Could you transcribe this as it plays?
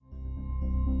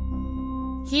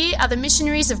Here are the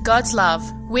missionaries of God's love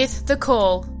with The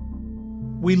Call.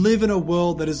 We live in a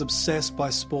world that is obsessed by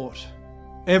sport.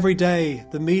 Every day,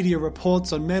 the media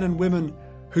reports on men and women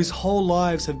whose whole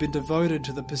lives have been devoted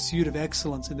to the pursuit of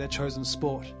excellence in their chosen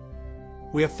sport.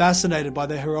 We are fascinated by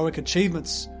their heroic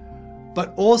achievements,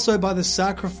 but also by the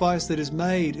sacrifice that is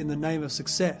made in the name of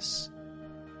success.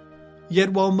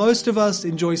 Yet while most of us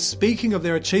enjoy speaking of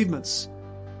their achievements,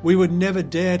 we would never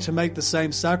dare to make the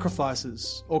same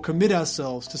sacrifices or commit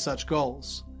ourselves to such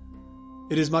goals.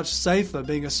 It is much safer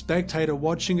being a spectator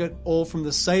watching it all from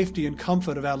the safety and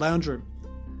comfort of our lounge room.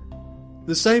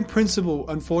 The same principle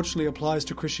unfortunately applies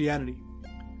to Christianity.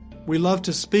 We love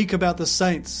to speak about the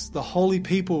saints, the holy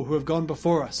people who have gone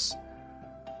before us.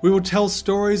 We will tell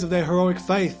stories of their heroic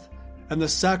faith and the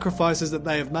sacrifices that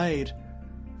they have made,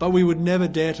 but we would never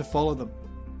dare to follow them.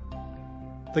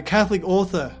 The Catholic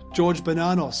author George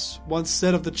Bernanos once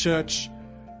said of the Church,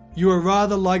 "You are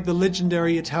rather like the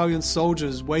legendary Italian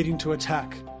soldiers waiting to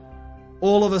attack.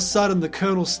 All of a sudden the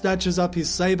colonel snatches up his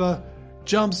sabre,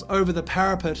 jumps over the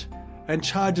parapet, and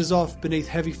charges off beneath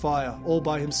heavy fire all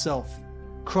by himself,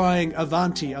 crying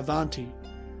 'Avanti, avanti,'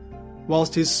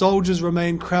 whilst his soldiers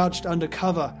remain crouched under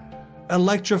cover,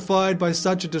 electrified by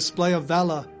such a display of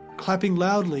valour, clapping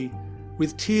loudly,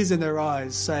 with tears in their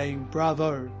eyes, saying,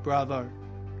 'Bravo, bravo.'"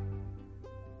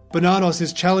 Bernanos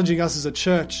is challenging us as a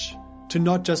church to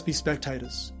not just be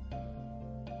spectators.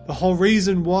 The whole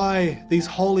reason why these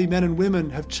holy men and women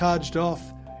have charged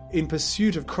off in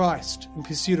pursuit of Christ, in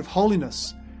pursuit of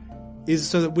holiness, is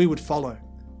so that we would follow,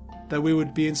 that we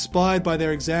would be inspired by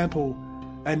their example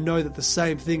and know that the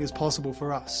same thing is possible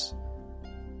for us.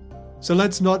 So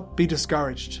let's not be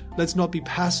discouraged. Let's not be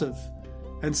passive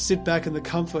and sit back in the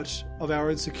comfort of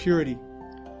our insecurity,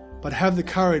 but have the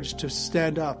courage to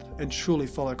stand up and truly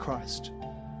follow Christ.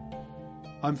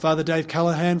 I'm Father Dave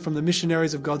Callaghan from the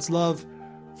Missionaries of God's Love.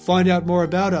 Find out more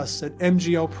about us at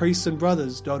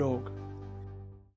mglpriestsandbrothers.org.